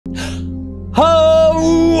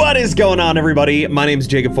Oh, what is going on, everybody? My name is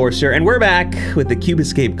Jacob Forster, and we're back with the Cube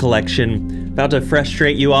Escape collection. About to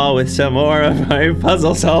frustrate you all with some more of my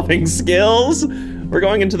puzzle-solving skills. We're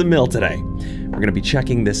going into the mill today. We're gonna be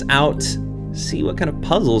checking this out, see what kind of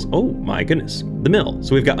puzzles. Oh my goodness, the mill.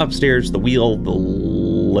 So we've got upstairs the wheel, the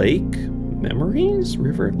lake, memories,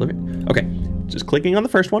 river, living. Okay, just clicking on the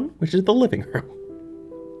first one, which is the living room.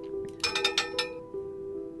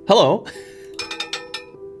 Hello.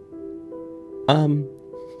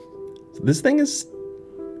 This thing is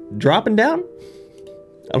dropping down.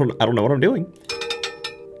 I don't know what I'm doing.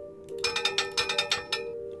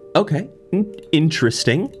 Okay,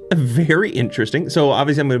 interesting, very interesting. So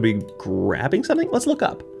obviously I'm gonna be grabbing something. Let's look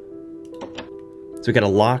up. So we got a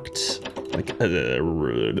locked, like, I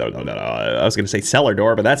was gonna say cellar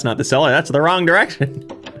door, but that's not the cellar, that's the wrong direction.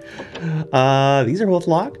 These are both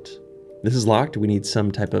locked. This is locked. We need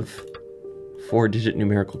some type of 4-digit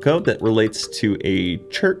numerical code that relates to a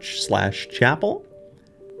church/chapel.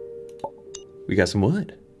 We got some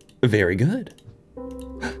wood. Very good.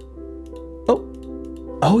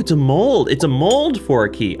 Oh, it's a mold. It's a mold for a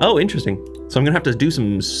key. Oh, interesting. So I'm gonna have to do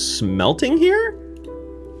some smelting here?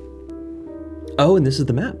 Oh, and this is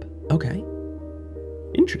the map. Okay.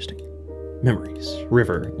 Interesting. Memories,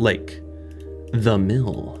 river, lake, the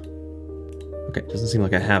mill. Okay, doesn't seem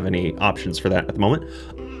like I have any options for that at the moment.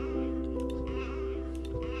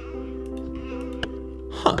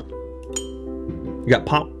 Huh. We got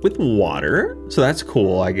pot with water, so that's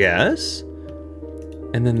cool, I guess.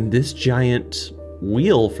 And then this giant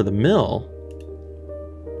wheel for the mill.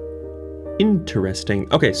 Interesting.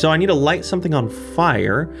 Okay, so I need to light something on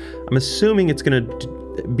fire. I'm assuming it's gonna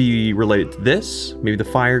be related to this. Maybe the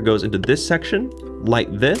fire goes into this section,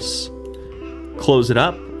 light this, close it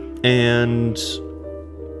up, and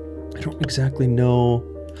I don't exactly know.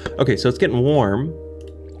 Okay, so it's getting warm.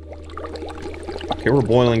 Okay, we're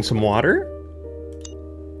boiling some water.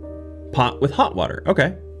 Pot with hot water,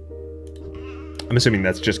 okay. I'm assuming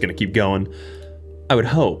that's just gonna keep going. I would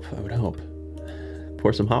hope.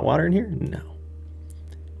 Pour some hot water in here? No.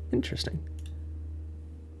 Interesting.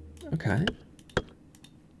 Okay.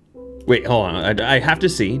 Wait, hold on, I have to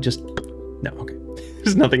see, just, no, okay.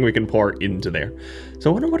 There's nothing we can pour into there. So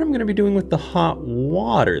I wonder what I'm gonna be doing with the hot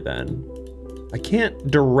water then. I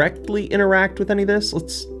can't directly interact with any of this.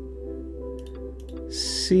 Let's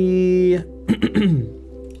see.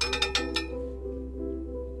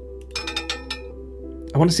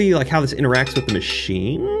 I want to see like how this interacts with the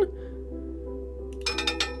machine.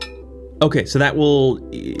 Okay, so that will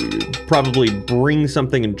probably bring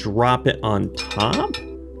something and drop it on top.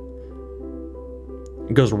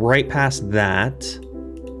 It goes right past that.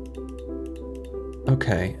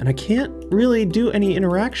 Okay, and I can't really do any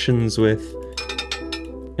interactions with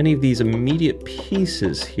any of these immediate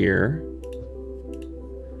pieces here.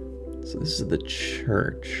 So this is the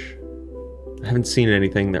church. I haven't seen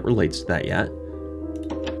anything that relates to that yet.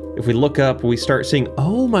 If we look up, we start seeing,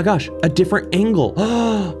 oh my gosh, a different angle.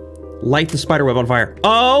 Light the spider web on fire.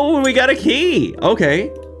 Oh, we got a key.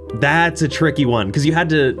 Okay, that's a tricky one because you had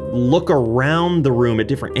to look around the room at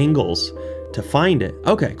different angles to find it.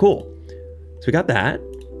 Okay, cool. So we got that.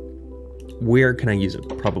 Where can I use it?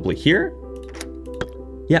 Probably here.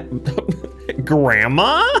 Yeah,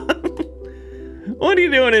 Grandma? What are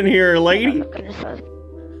you doing in here, lady? Do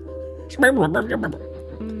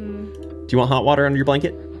you want hot water under your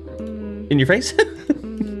blanket? In your face?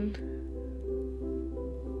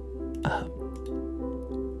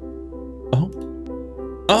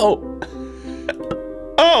 Oh!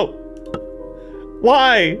 Oh!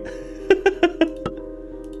 Why?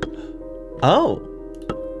 Oh!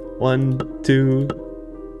 1, 2...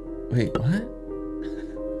 Wait, what?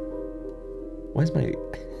 Why is my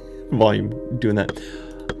volume doing that?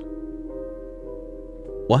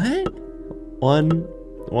 What? What?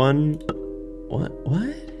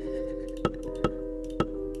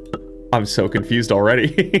 I'm so confused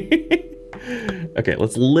already. Okay,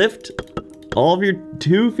 let's lift all of your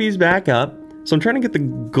toofies back up. So I'm trying to get the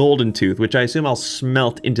golden tooth, which I assume I'll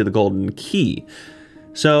smelt into the golden key.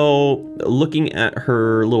 So looking at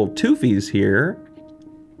her little toofies here,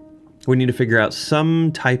 we need to figure out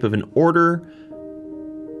some type of an order.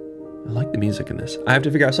 I like the music in this. I have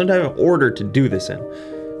to figure out some type of order to do this in.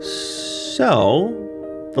 So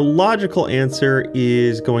the logical answer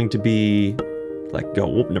is going to be, like,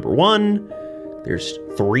 go number 1. There's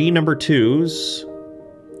 3 number 2s,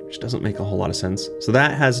 which doesn't make a whole lot of sense. So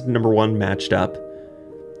that has number 1 matched up.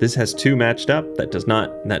 This has 2 matched up. That does not,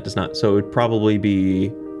 and that does not. So it would probably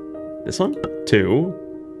be this one, 2.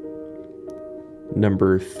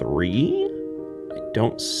 Number 3, I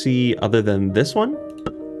don't see other than this one.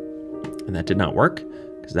 And that did not work,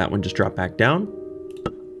 because that one just dropped back down.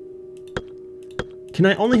 Can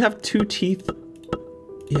I only have 2 teeth?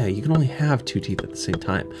 Yeah, you can only have 2 teeth at the same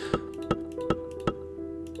time.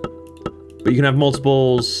 But you can have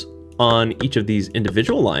multiples on each of these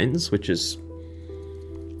individual lines, which is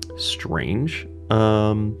strange.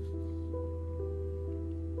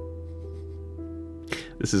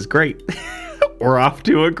 This is great. We're off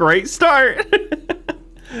to a great start.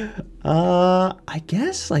 I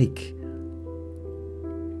guess, like...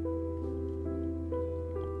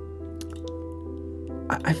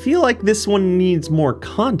 I feel like this one needs more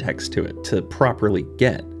context to it to properly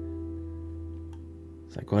get.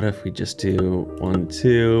 It's like, what if we just do 1,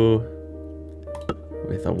 2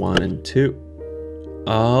 with a 1 and 2?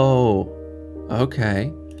 Oh,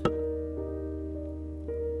 okay.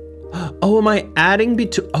 Oh, am I adding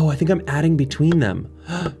between? Oh, I think I'm adding between them.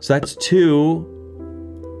 So that's 2.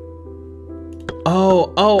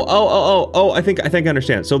 Oh, I think I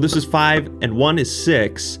understand. So this is 5 and 1 is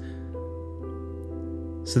 6.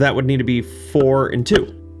 So that would need to be 4 and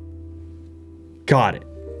 2. Got it.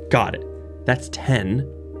 That's 10,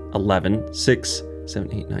 11, 6,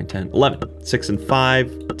 7, 8, 9, 10, 11. 6 and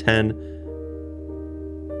 5, 10,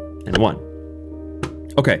 and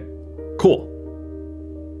 1. Okay, cool.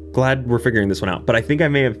 Glad we're figuring this one out, but I think I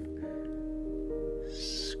may have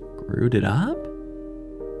screwed it up.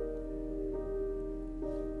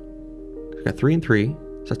 We got 3 and 3, so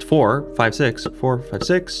that's 4, 5, 6, 4, 5,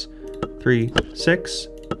 6, 3, 6,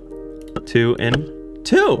 2, and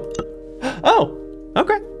 2. Oh,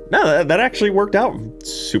 okay. No, that actually worked out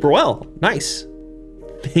super well. Nice.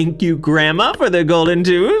 Thank you, Grandma, for the golden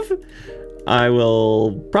tooth. I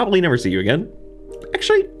will probably never see you again.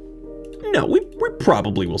 Actually, no, we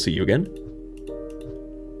probably will see you again.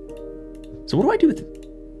 So what do I do with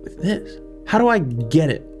this? How do I get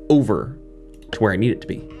it over to where I need it to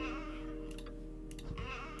be?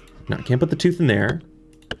 No, I can't put the tooth in there.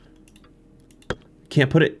 Can't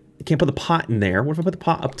put the pot in there. What if I put the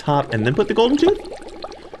pot up top and then put the golden tooth?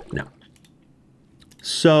 No.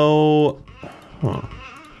 So, huh.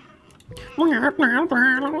 Where'd my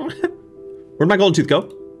golden tooth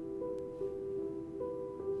go?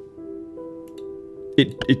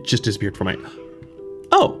 It just disappeared from my...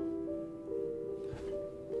 Oh,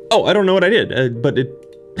 I don't know what I did, but it...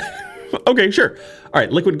 Okay, sure. All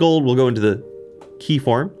right, liquid gold will go into the key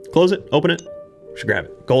form. Close it, open it. Should grab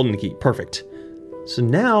it. Golden key, perfect. So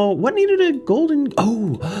now, what needed a golden...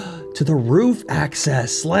 Oh, to the roof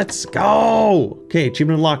access. Let's go. Okay,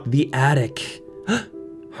 achievement unlocked, the attic.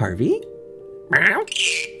 Harvey? Oh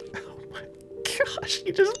my gosh,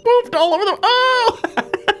 you just pooped all over the... Oh!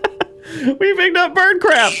 We picked up bird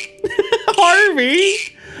crap. Harvey!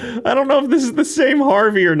 I don't know if this is the same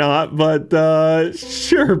Harvey or not, but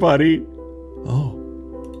sure, buddy. Oh.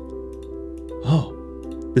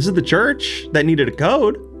 This is the church that needed a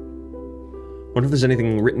code. Wonder if there's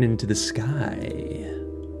anything written into the sky.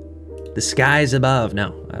 The skies above.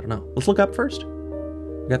 No, I don't know. Let's look up first.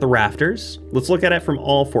 We got the rafters. Let's look at it from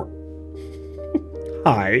all 4.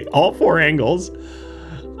 Hi, all 4 angles.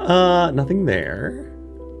 Nothing there.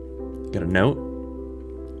 Got a note.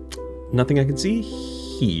 Nothing I can see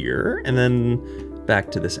here. And then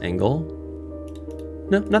back to this angle.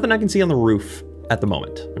 No, nothing I can see on the roof at the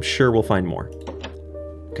moment. I'm sure we'll find more.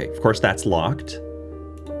 Okay, of course that's locked.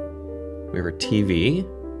 We have our TV.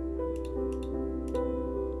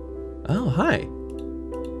 Oh, hi.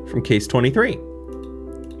 From case 23.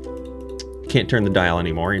 Can't turn the dial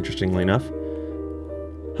anymore, interestingly enough.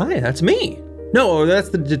 Hi, that's me. No, that's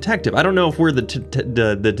the detective. I don't know if we're the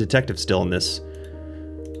detective still in this.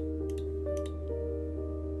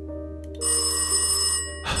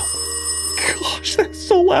 Oh, gosh, that's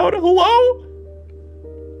so loud. Hello?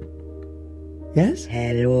 Yes?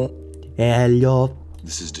 Hello. Hello.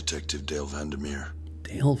 This is Detective Dale Vandermeer.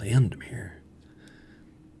 Dale Vandermeer.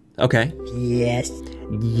 Okay. Yes.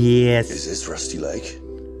 Yes. Is this Rusty Lake?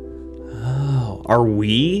 Oh, are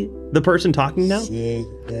we the person talking now? Say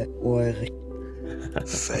the word.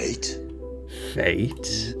 Fate?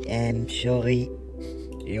 Fate? I'm sorry.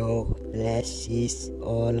 Your place is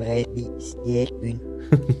already taken.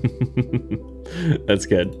 That's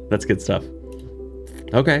good. That's good stuff.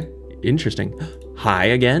 Okay. Interesting. Hi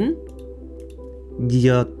again?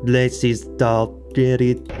 Your place is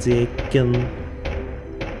already taken.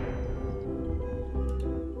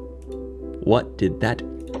 What did that...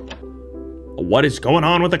 What is going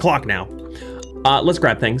on with the clock now? Let's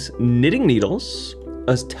grab things. Knitting needles,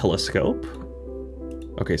 a telescope.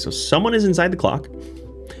 Okay, so someone is inside the clock.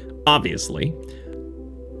 Obviously.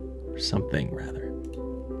 Or something, rather.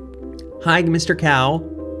 Hi, Mr. Cow.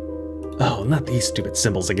 Oh, not these stupid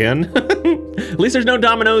symbols again. At least there's no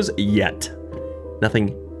dominoes yet.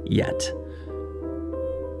 Nothing yet.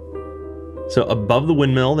 So above the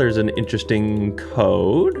windmill, there's an interesting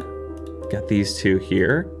code. Got these two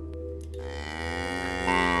here.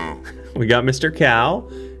 We got Mr. Cow.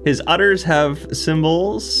 His udders have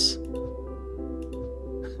symbols.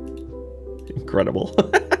 Incredible.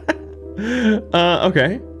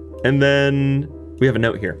 Okay. And then we have a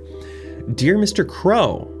note here. Dear Mr.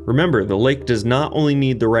 Crow, remember the lake does not only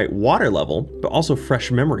need the right water level, but also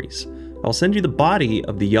fresh memories. I'll send you the body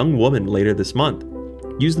of the young woman later this month.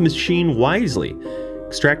 Use the machine wisely.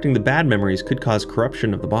 Extracting the bad memories could cause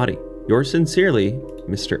corruption of the body. Yours sincerely,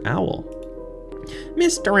 Mr. Owl.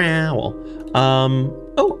 Mr. Owl.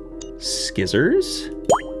 Oh, skizzers.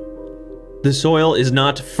 The soil is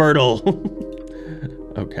not fertile.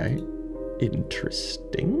 Okay,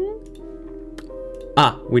 interesting.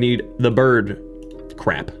 Ah, we need the bird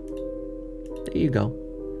crap. There you go.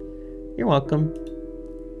 You're welcome.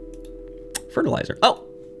 Fertilizer. Oh,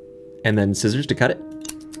 and then scissors to cut it.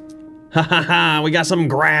 Ha ha ha, we got some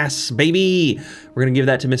grass, baby. We're gonna give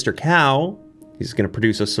that to Mr. Cow. He's gonna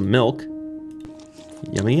produce us some milk.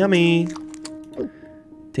 Yummy, yummy.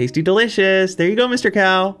 Tasty, delicious. There you go, Mr.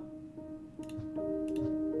 Cow.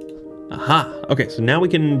 Aha, okay, so now we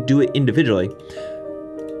can do it individually.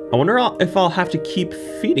 I wonder if I'll have to keep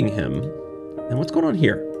feeding him. And what's going on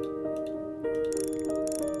here?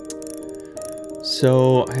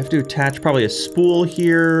 So I have to attach probably a spool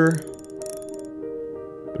here.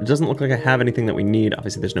 But it doesn't look like I have anything that we need.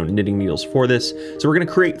 Obviously there's no knitting needles for this. So we're gonna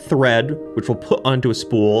create thread, which we'll put onto a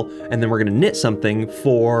spool, and then we're gonna knit something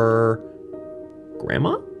for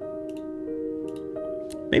Grandma?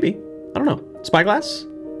 Maybe, I don't know. Spyglass?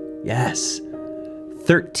 Yes,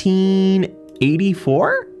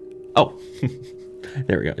 1384? Oh,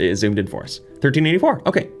 there we go, it zoomed in for us. 1384,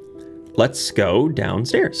 okay. Let's go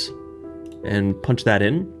downstairs and punch that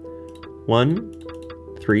in. 1,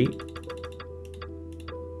 3,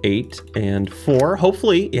 8, and 4.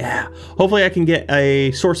 Hopefully, yeah, hopefully I can get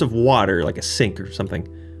a source of water, like a sink or something.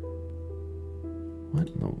 What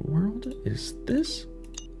in the world is this?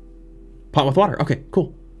 Pot with water, okay,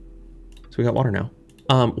 cool. So we got water now.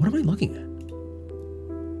 What am I looking at?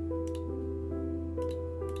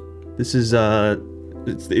 This is,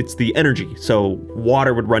 it's the energy. So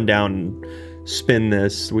water would run down and spin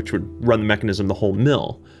this, which would run the mechanism, the whole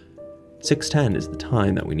mill. 6:10 is the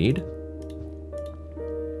time that we need.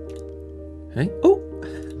 Okay, oh,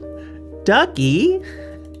 Ducky.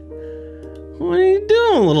 What are you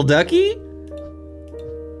doing, little ducky?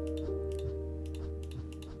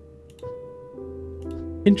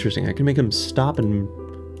 Interesting, I can make him stop and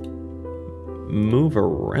move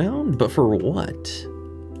around, but for what?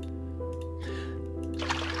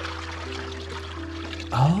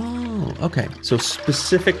 Oh, okay, so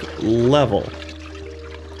specific level.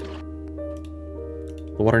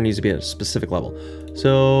 The water needs to be at a specific level.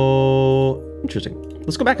 So, interesting.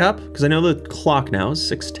 Let's go back up, because I know the clock now is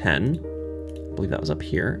 6:10. I believe that was up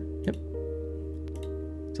here, yep.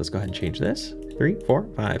 So let's go ahead and change this. 3, 4,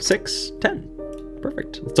 5, 6, 10.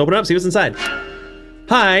 Perfect. Let's open it up, see what's inside.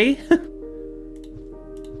 Hi.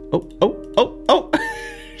 Oh, oh, oh, oh.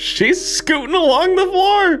 She's scooting along the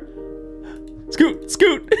floor. Scoot,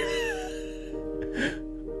 scoot.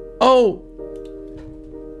 Oh.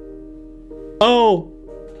 Oh.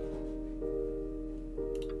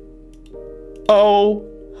 Oh.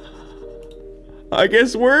 I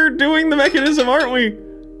guess we're doing the mechanism, aren't we?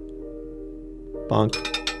 Bonk.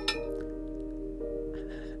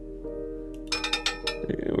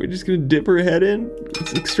 We're just gonna dip her head in.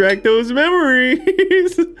 Let's extract those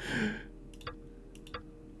memories.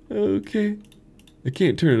 Okay. I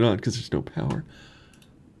can't turn it on because there's no power.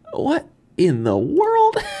 What in the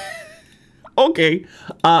world? Okay.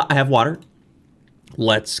 I have water.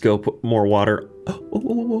 Let's go put more water. Oh, whoa,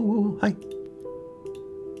 whoa, whoa, whoa, hi.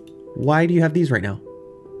 Why do you have these right now?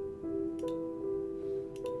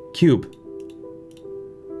 Cube.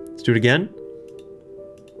 Let's do it again.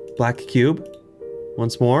 Black cube.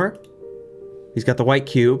 Once more. He's got the white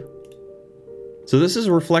cube. So this is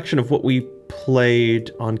a reflection of what we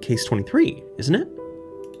played on case 23, isn't it?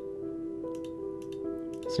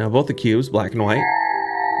 So now both the cubes, black and white.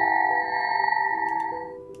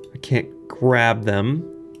 I can't grab them.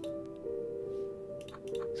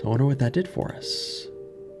 So I wonder what that did for us.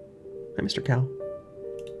 Hi, Mr. Cow.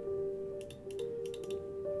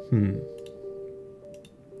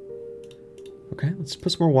 Okay, let's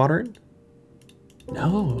put some more water in.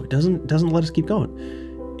 No, it doesn't let us keep going.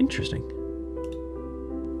 Interesting.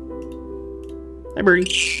 Hi, birdie.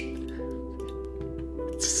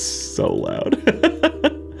 It's so loud.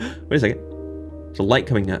 Wait a second. There's a light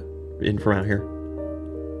coming in from out here.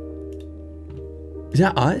 Is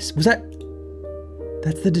that us? Was that...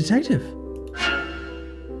 That's the detective.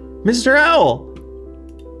 Mr. Owl!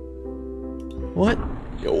 What?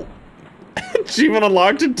 Yo. Achievement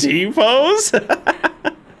unlocked a T-pose?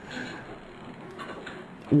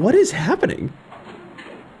 What is happening?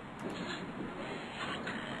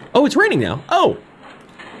 Oh, it's raining now. Oh.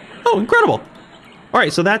 Oh, incredible. All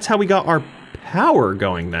right, so that's how we got our power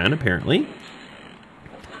going then, apparently.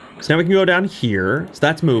 So now we can go down here. So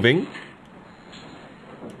that's moving.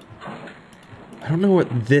 I don't know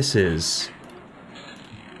what this is.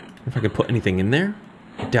 If I could put anything in there?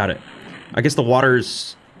 I doubt it. I guess the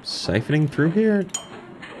water's siphoning through here?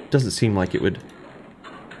 Doesn't seem like it would.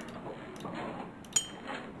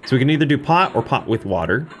 So we can either do pot or pot with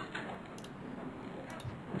water.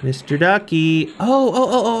 Mr. Ducky.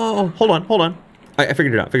 Oh. Hold on. I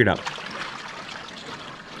figured it out,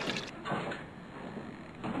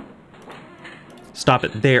 Stop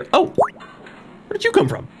it there. Oh! Where did you come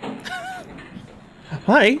from?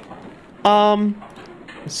 Hi.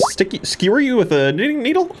 Skewer you with a knitting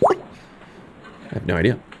needle? I have no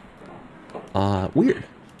idea. Weird.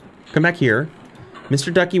 Come back here.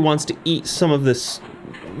 Mr. Ducky wants to eat some of this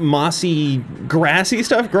mossy, grassy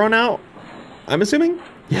stuff growing out. I'm assuming?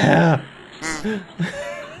 Yeah.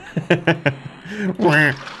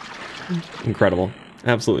 Incredible.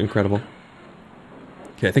 Absolutely incredible.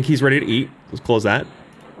 Okay, I think he's ready to eat. Let's close that.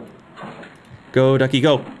 Go, Ducky,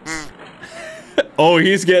 go. Oh,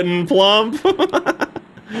 he's getting plump.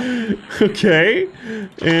 Okay.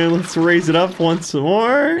 And let's raise it up once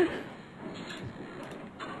more.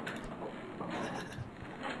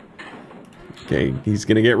 Okay, he's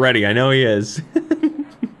gonna get ready. I know he is.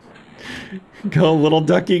 Go, little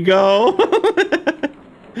Ducky, go.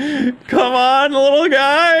 Come on, little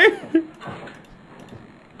guy.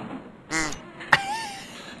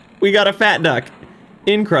 We got a fat duck.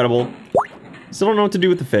 Incredible. Still don't know what to do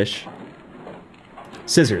with the fish.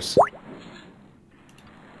 Scissors.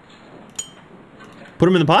 Put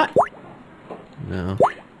him in the pot? No.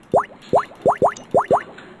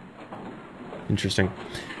 Interesting.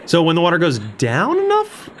 So when the water goes down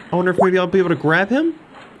enough, I wonder if maybe I'll be able to grab him?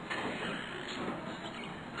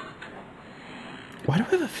 Why do I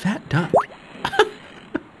have a fat duck?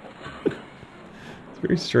 It's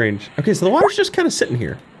very strange. Okay, so the water's just kind of sitting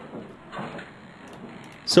here.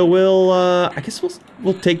 So we'll, I guess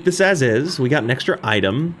we'll take this as is. We got an extra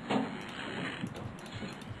item.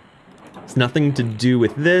 It's nothing to do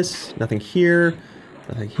with this. Nothing here.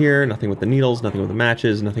 Nothing here. Nothing with the needles. Nothing with the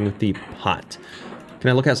matches. Nothing with the pot. Can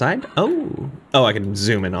I look outside? Oh. Oh, I can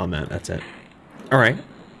zoom in on that. That's it. All right.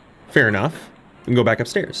 Fair enough. We can go back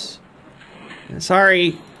upstairs.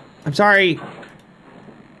 Sorry. I'm sorry.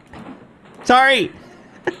 Sorry.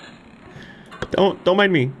 Don't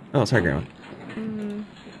mind me. Oh, sorry, Grandma.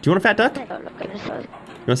 Do you want a fat duck?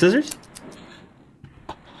 You want scissors?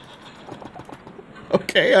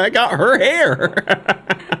 Okay, I got her hair.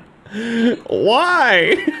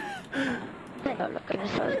 Why?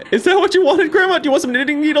 Is that what you wanted, Grandma? Do you want some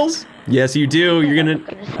knitting needles? Yes, you do. You're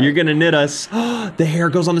gonna knit us. The hair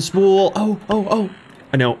goes on the spool. Oh.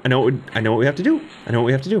 I know what we have to do.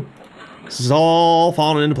 This is all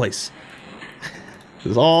falling into place.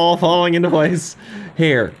 This is all falling into place.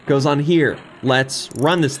 Hair goes on here. Let's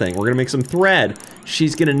run this thing. We're gonna make some thread.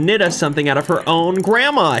 She's gonna knit us something out of her own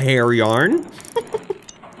grandma hair yarn.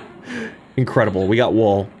 Incredible, we got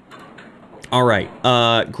wool. All right,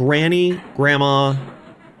 Granny, Grandma,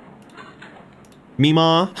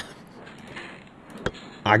 Mima.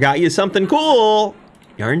 I got you something cool.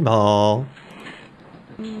 Yarn ball.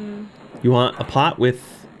 You want a pot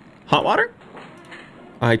with hot water?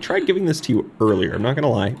 I tried giving this to you earlier, I'm not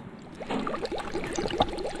gonna lie.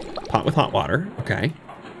 Pot with hot water, okay.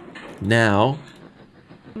 Now,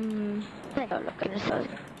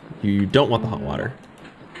 you don't want the hot water.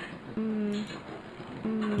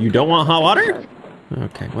 You don't want hot water?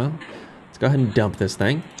 Okay, well, let's go ahead and dump this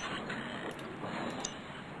thing.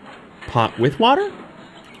 Pot with water?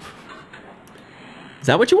 Is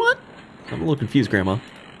that what you want? I'm a little confused, Grandma.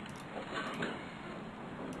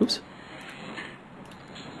 Oops.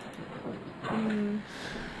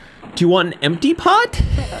 Do you want an empty pot?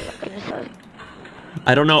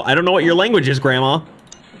 I don't know what your language is, Grandma.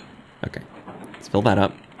 Okay, let's fill that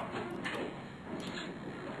up.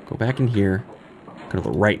 Go back in here. Go to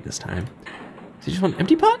the right this time. So you just want an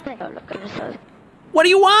empty pot? What do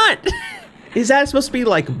you want? Is that supposed to be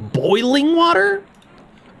like boiling water?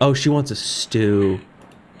 Oh, she wants a stew.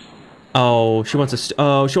 Oh, she wants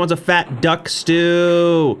a fat duck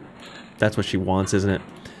stew. That's what she wants, isn't it?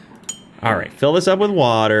 All right, fill this up with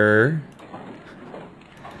water.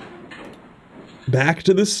 Back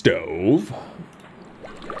to the stove.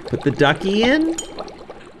 Put the ducky in.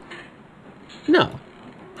 No.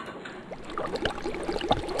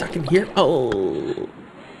 Duck in here. Oh.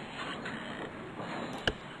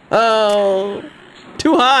 Oh.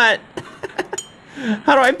 Too hot.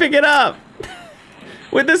 How do I pick it up?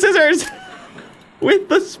 With the scissors. With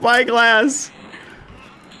the spyglass.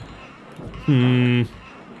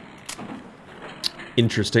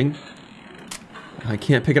 Interesting. I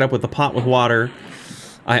can't pick it up with the pot with water.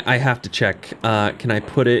 I have to check. Can I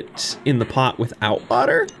put it in the pot without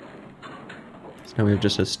water? So now we have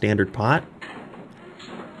just a standard pot.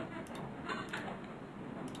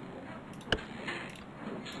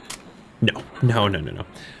 No. No, no, no, no.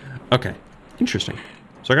 Okay. Interesting.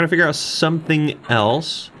 So I gotta figure out something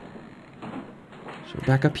else. So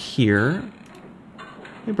back up here.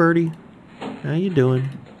 Hey, birdie. How you doing?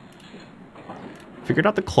 Figured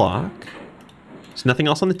out the clock. There's nothing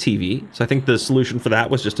else on the TV, so I think the solution for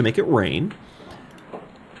that was just to make it rain.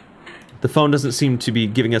 The phone doesn't seem to be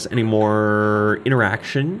giving us any more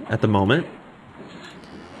interaction at the moment.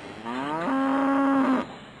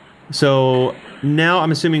 So now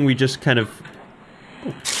I'm assuming we just kind of...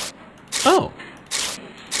 Oh.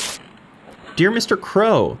 Dear Mr.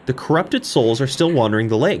 Crow, the corrupted souls are still wandering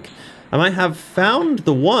the lake. I might have found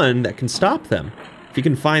the one that can stop them. If you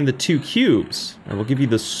can find the 2 cubes, I will give you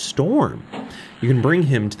the storm. You can bring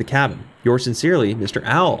him to the cabin. Yours sincerely, Mr.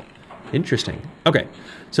 Owl. Interesting. Okay,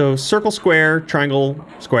 so circle, square, triangle,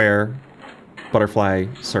 square, butterfly,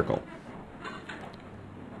 circle.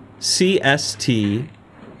 CST,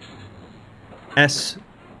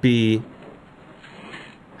 SB,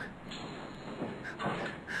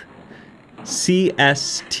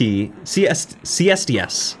 CST,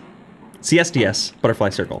 CSDS, CSDS, butterfly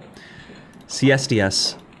circle.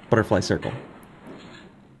 CSDS, butterfly circle.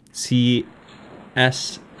 CSTS,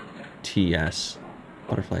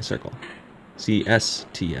 butterfly circle.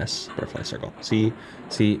 CSTS, butterfly circle. Sorry,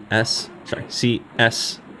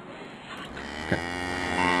 CS. Okay.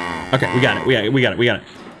 Okay, we got it, we got it.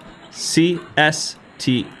 CSTS,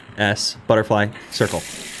 butterfly circle.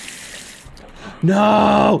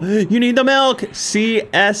 No! You need the milk!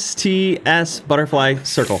 CSTS, butterfly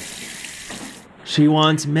circle. She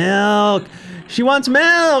wants milk! She wants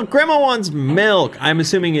milk! Grandma wants milk! I'm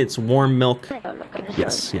assuming it's warm milk.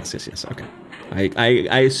 Yes. Okay.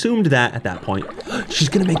 I assumed that at that point. She's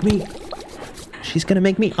gonna make me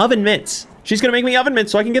oven mitts! She's gonna make me oven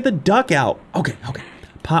mitts so I can get the duck out. Okay.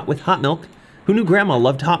 Pot with hot milk. Who knew Grandma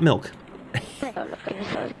loved hot milk?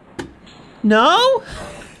 No?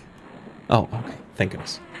 Oh, okay. Thank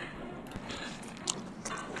goodness.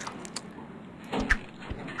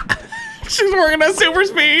 She's working at super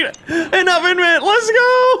speed. An oven mitt. Let's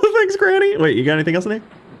go. Thanks, Granny. Wait, you got anything else in there?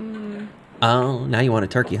 Oh, now you want a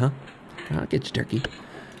turkey, huh? I'll get you turkey.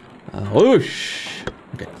 Whoosh.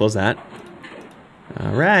 Okay, close that.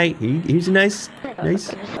 All right. Here's a nice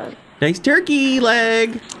turkey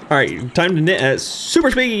leg. All right, time to knit at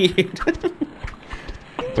super speed. What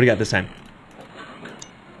do you got this time?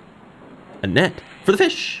 A net for the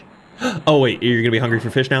fish. Oh, wait, you're gonna be hungry for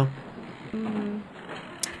fish now?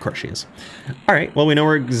 Of course she is. All right, well, we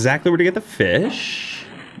know exactly where to get the fish.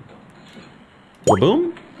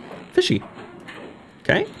 Boom, fishy.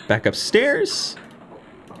 Okay, back upstairs.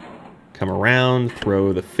 Come around,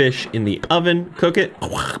 throw the fish in the oven, cook it.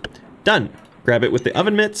 Done. Grab it with the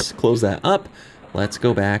oven mitts, close that up. Let's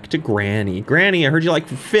go back to Granny. Granny, I heard you like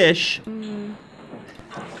fish.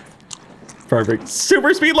 Perfect.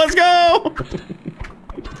 Super speed, let's go!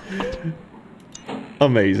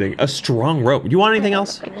 Amazing. A strong rope. You want anything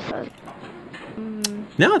else?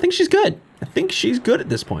 No, I think she's good. I think she's good at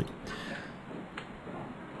this point.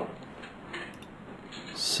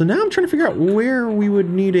 So now I'm trying to figure out where we would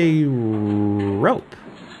need a rope.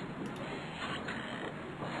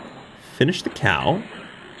 Finish the cow.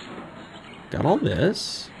 Got all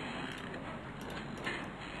this.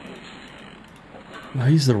 I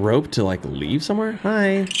use the rope to like leave somewhere?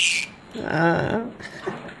 Hi. Am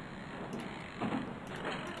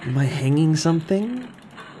I hanging something?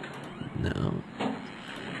 No.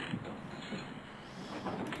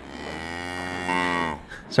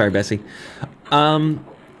 Sorry, Bessie. Oh,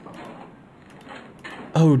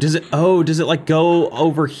 does it like go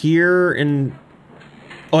over here and...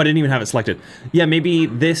 Oh, I didn't even have it selected. Yeah, maybe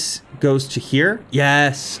this goes to here?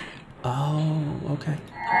 Yes. Oh, okay.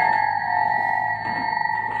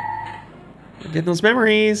 Get those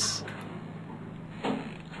memories.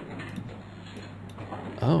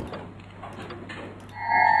 Oh.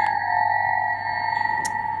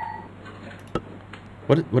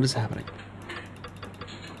 What is happening?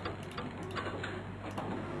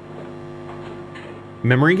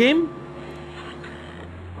 Memory game?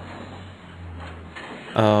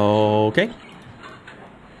 Okay.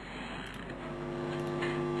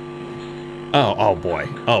 Oh boy.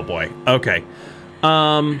 Oh boy. Okay.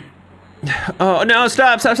 Oh no,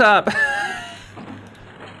 stop.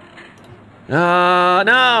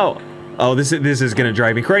 No. Oh, this is gonna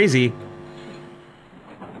drive me crazy.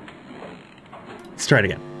 Let's try it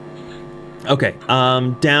again. Okay.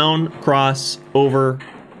 Down, cross, over,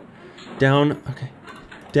 down. Okay.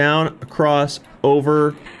 Down, across,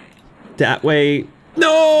 over, that way.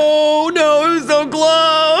 No, it was so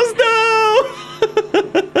close. No.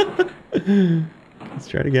 Let's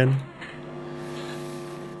try it again.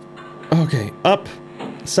 Okay, up,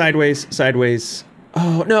 sideways.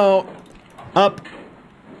 Oh no, up.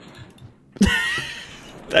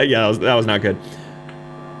 Yeah, that was not good.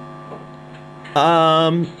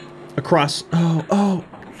 Across. Oh,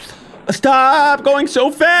 stop going so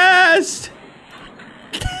fast.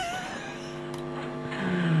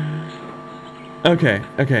 Okay.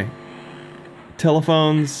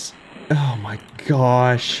 Telephones. Oh my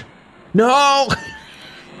gosh. No!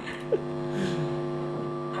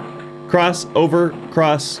 Cross, over,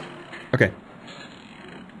 cross. Okay.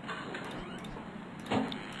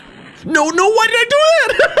 No, why did I do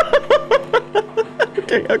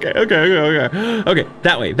it? Okay.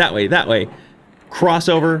 That way.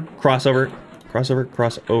 Crossover.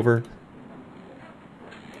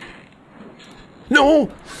 No!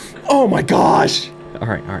 Oh my gosh! All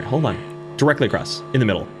right, hold on. Directly across, in the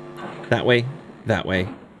middle. That way. I'm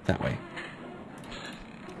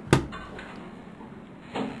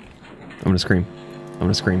gonna scream.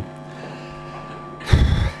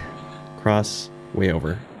 Cross, way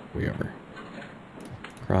over.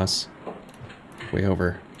 Cross, way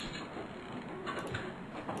over.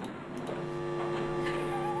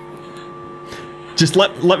 Just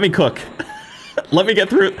let me cook. Let me get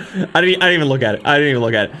through. I didn't even look at it.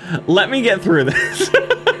 Let me get through this.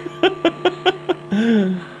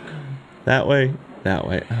 That way. Oh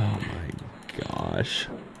my gosh.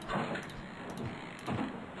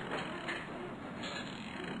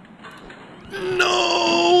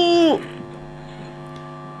 No!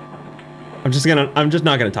 I'm just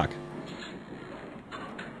not gonna talk.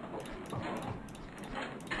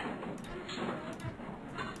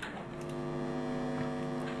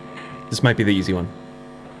 This might be the easy one.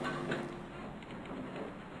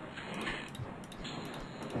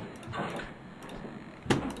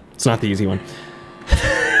 It's not the easy one.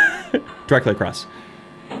 Directly across.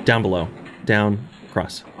 Down below. Down,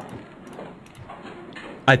 across.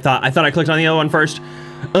 I thought I clicked on the other one first.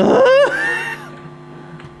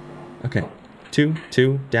 Okay.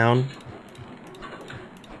 Two, down.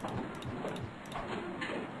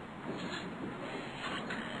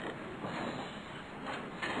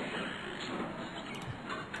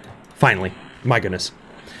 Finally. My goodness.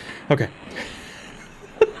 Okay.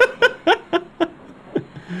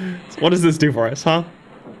 So what does this do for us, huh?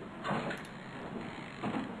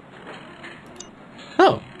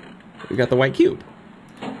 Oh. We got the white cube.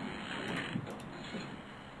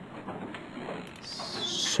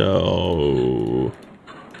 So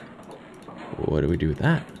what do we do with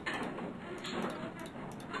that?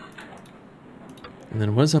 And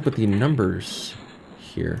then what's up with the numbers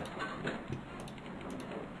here?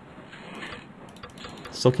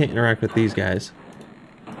 Still can't interact with these guys.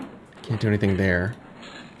 Can't do anything there.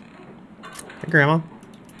 Hey, Grandma.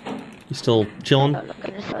 You still chilling?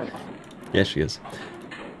 Yeah, she is.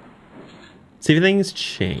 See if anything's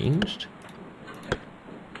changed.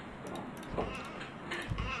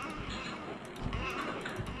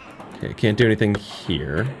 Okay, can't do anything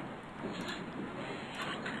here.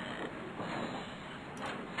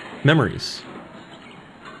 Memories.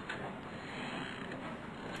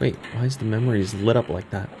 Wait, why is the memories lit up like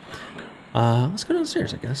that? Let's go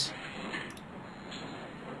downstairs, I guess.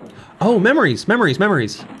 Oh, memories.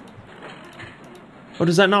 Oh,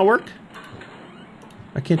 does that not work?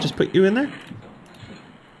 I can't just put you in there?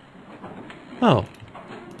 Oh.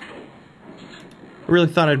 I really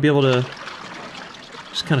thought I'd be able to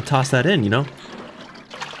just kind of toss that in, you know?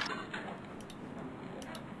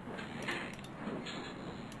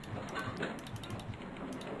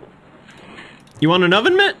 You want an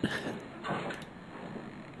oven mitt?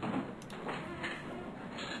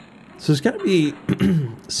 So there's got to be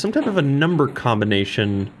some type of a number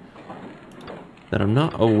combination that I'm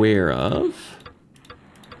not aware of.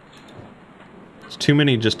 It's too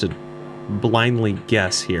many just to blindly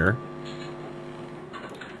guess here.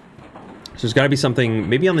 So there's got to be something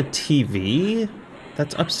maybe on the TV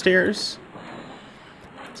that's upstairs.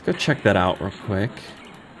 Let's go check that out real quick.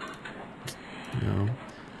 No.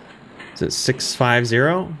 Is it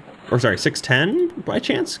 650? Or sorry, 610 by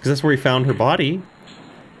chance? Because that's where we found her body.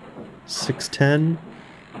 610.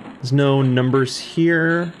 There's no numbers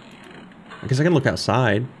here. I guess I can look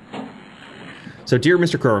outside. So, dear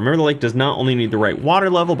Mr. Crow, remember the lake does not only need the right water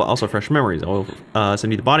level, but also fresh memories. I'll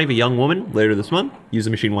send you the body of a young woman later this month. Use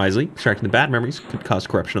the machine wisely. Extracting the bad memories could cause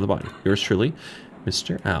corruption of the body. Yours truly,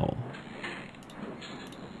 Mr. Owl.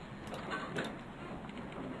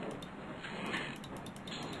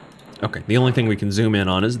 Okay, the only thing we can zoom in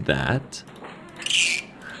on is that.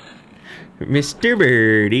 Mr.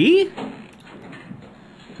 Birdie.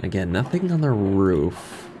 Again, nothing on the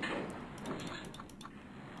roof.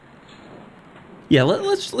 Yeah,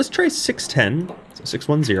 let's try 610. So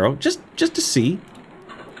 610, just to see.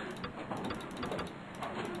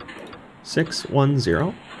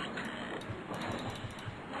 610.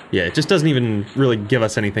 Yeah, it just doesn't even really give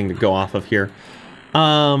us anything to go off of here.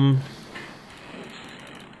 Can't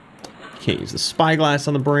use the spyglass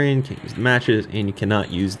on the brain, can't use the matches, and you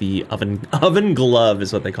cannot use the oven glove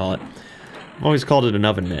is what they call it. I've always called it an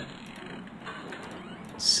oven mitt.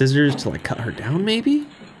 Scissors to like cut her down maybe?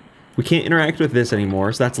 We can't interact with this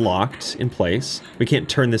anymore, so that's locked in place. We can't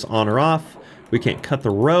turn this on or off. We can't cut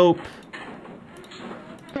the rope.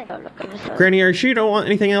 Granny, are you sure you don't want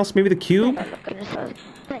anything else? Maybe the cube?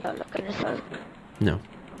 No.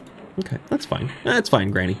 Okay, that's fine. That's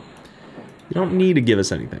fine, Granny. You don't need to give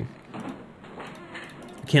us anything.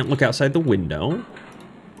 Can't look outside the window.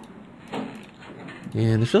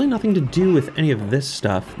 And there's really nothing to do with any of this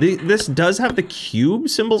stuff. This does have the cube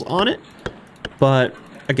symbols on it, but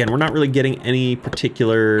again, we're not really getting any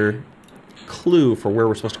particular clue for where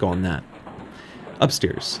we're supposed to go on that.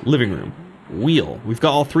 Upstairs, living room, wheel. We've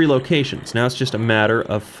got all three locations. Now it's just a matter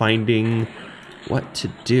of finding what to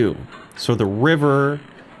do. So the river,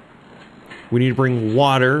 we need to bring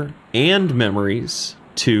water and memories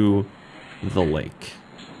to the lake.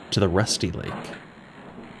 To the Rusty Lake.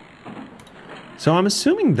 So I'm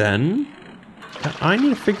assuming then that I need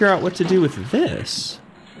to figure out what to do with this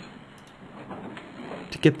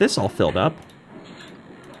to get this all filled up.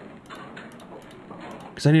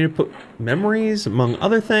 Because I need to put memories among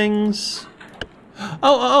other things.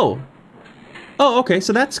 Oh, okay,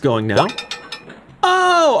 so that's going now.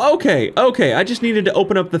 Oh, okay, I just needed to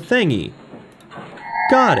open up the thingy.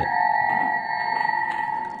 Got it.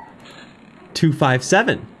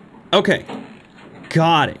 257. Okay,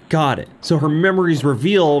 got it. So her memories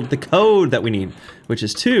revealed the code that we need, which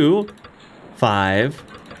is 2, 5,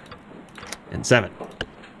 and 7.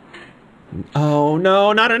 Oh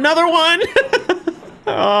no, not another one!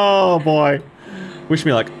 Oh boy. Wish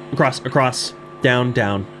me luck. Across, down.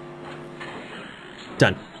 Done.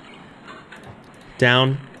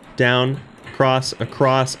 Down, across.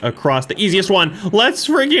 The easiest one. Let's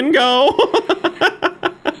freaking go!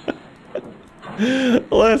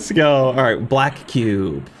 Let's go. All right, black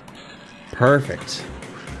cube. Perfect.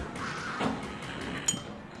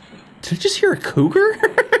 Did I just hear a cougar?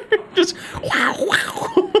 Just wow.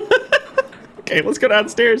 Okay, let's go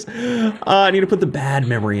downstairs. I need to put the bad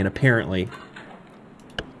memory in, apparently.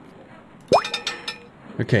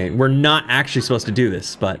 Okay, we're not actually supposed to do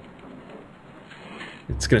this, but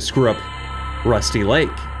it's gonna screw up Rusty Lake.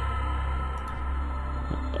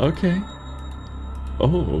 Okay.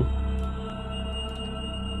 Oh.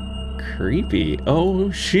 Creepy.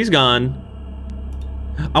 Oh, she's gone.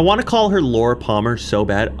 I want to call her Laura Palmer so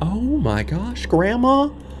bad. Oh my gosh, Grandma.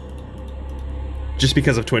 Just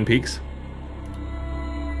because of Twin Peaks.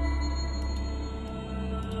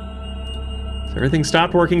 So everything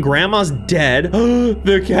stopped working. Grandma's dead.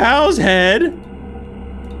 The cow's head.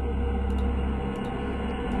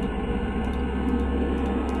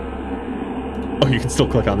 Oh, you can still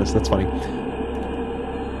click on this. That's funny.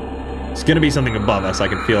 It's gonna be something above us. I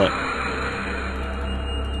can feel it.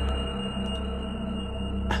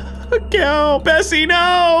 Cow, Bessie,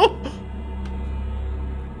 no!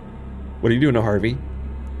 What are you doing to Harvey?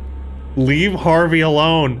 Leave Harvey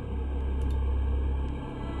alone.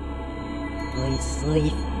 Please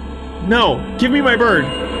sleep. No, give me my bird.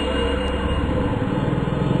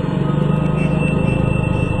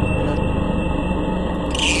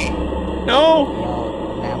 No!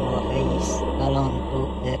 Your memories belong to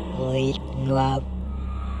the great love.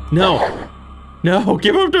 No. No,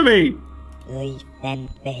 give him to me. Leave them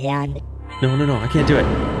behind. No, I can't do it.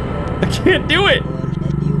 I can't do it.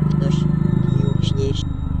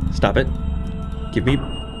 Stop it. Give me...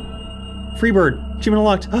 Free bird. Achievement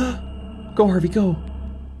unlocked. Go, Harvey, go.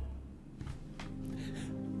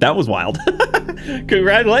 That was wild.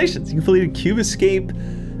 Congratulations. You completed Cube Escape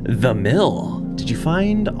the Mill. Did you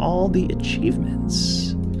find all the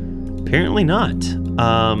achievements? Apparently not.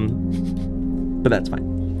 But that's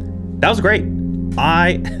fine. That was great.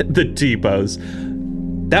 The T-pose.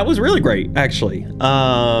 That was really great, actually.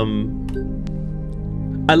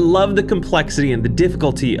 I love the complexity and the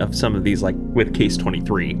difficulty of some of these, like with Case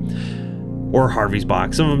 23 or Harvey's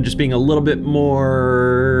Box. Some of them just being a little bit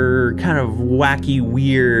more kind of wacky,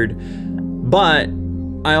 weird. But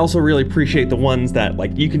I also really appreciate the ones that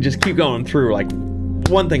like you can just keep going through, like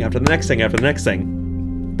one thing after the next thing after the next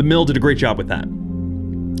thing. The mill did a great job with that.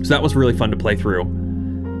 So that was really fun to play through.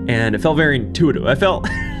 And it felt very intuitive. I felt,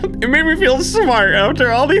 it made me feel smart after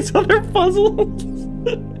all these other puzzles.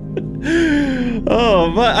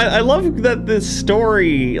 Oh, but I love that this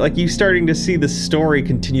story, like you starting to see the story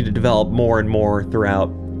continue to develop more and more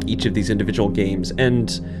throughout each of these individual games. And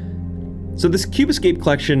so this Cube Escape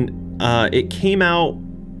collection, it came out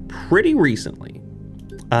pretty recently.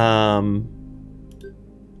 Hold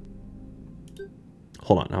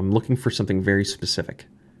on, I'm looking for something very specific.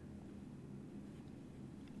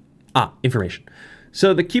 Information.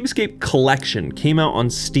 So the Cube Escape collection came out on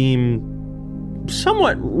Steam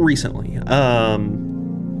somewhat recently.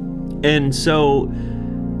 And so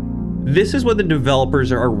this is what the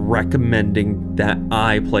developers are recommending that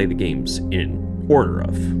I play the games in order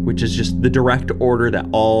of, which is just the direct order that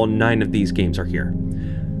all 9 of these games are here.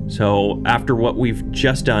 So after what we've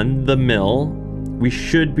just done, The Mill, we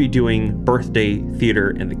should be doing Birthday,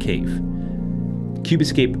 Theater, and The Cave. Cube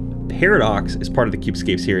Escape Paradox is part of the Cube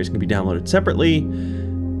Escape series, can be downloaded separately,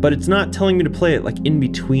 but it's not telling me to play it like in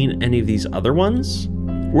between any of these other ones.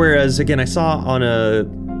 Whereas again, I saw on I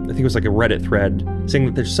think it was like a Reddit thread saying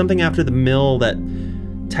that there's something after The Mill that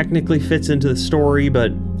technically fits into the story,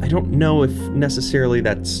 but I don't know if necessarily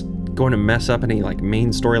that's going to mess up any like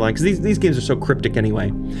main storyline, because these games are so cryptic anyway.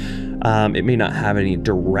 It may not have any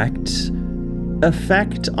direct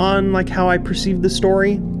effect on like how I perceive the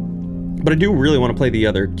story. But I do really want to play the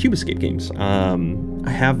other Cube Escape games. I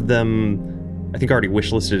have them, I think, already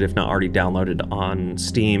wishlisted, if not already downloaded on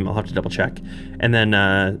Steam. I'll have to double check. And then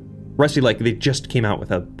Rusty Lake, they just came out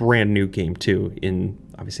with a brand new game too in,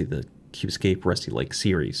 obviously, the Cube Escape Rusty Lake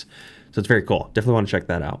series. So it's very cool. Definitely want to check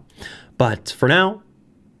that out. But for now,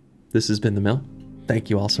 this has been The Mill.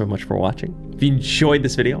 Thank you all so much for watching. If you enjoyed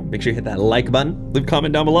this video, make sure you hit that like button. Leave a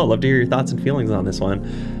comment down below. Love to hear your thoughts and feelings on this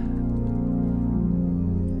one.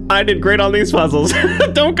 I did great on these puzzles.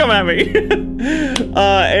 Don't come at me.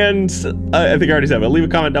 And I think I already said, but leave a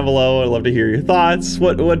comment down below. I'd love to hear your thoughts.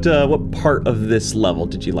 What part of this level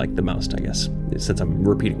did you like the most, I guess, since I'm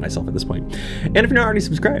repeating myself at this point. And if you're not already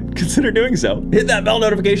subscribed, consider doing so. Hit that bell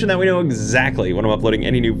notification, that we know exactly when I'm uploading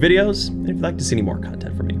any new videos. And if you'd like to see any more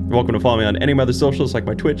content from me, you're welcome to follow me on any of my other socials like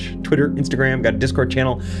my Twitch, Twitter, Instagram, got a Discord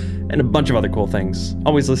channel, and a bunch of other cool things.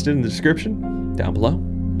 Always listed in the description down below.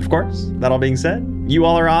 Of course, that all being said, you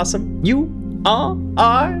all are awesome. You all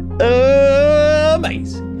are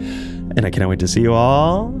amazing. And I cannot wait to see you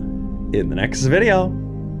all in the next video.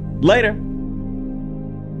 Later.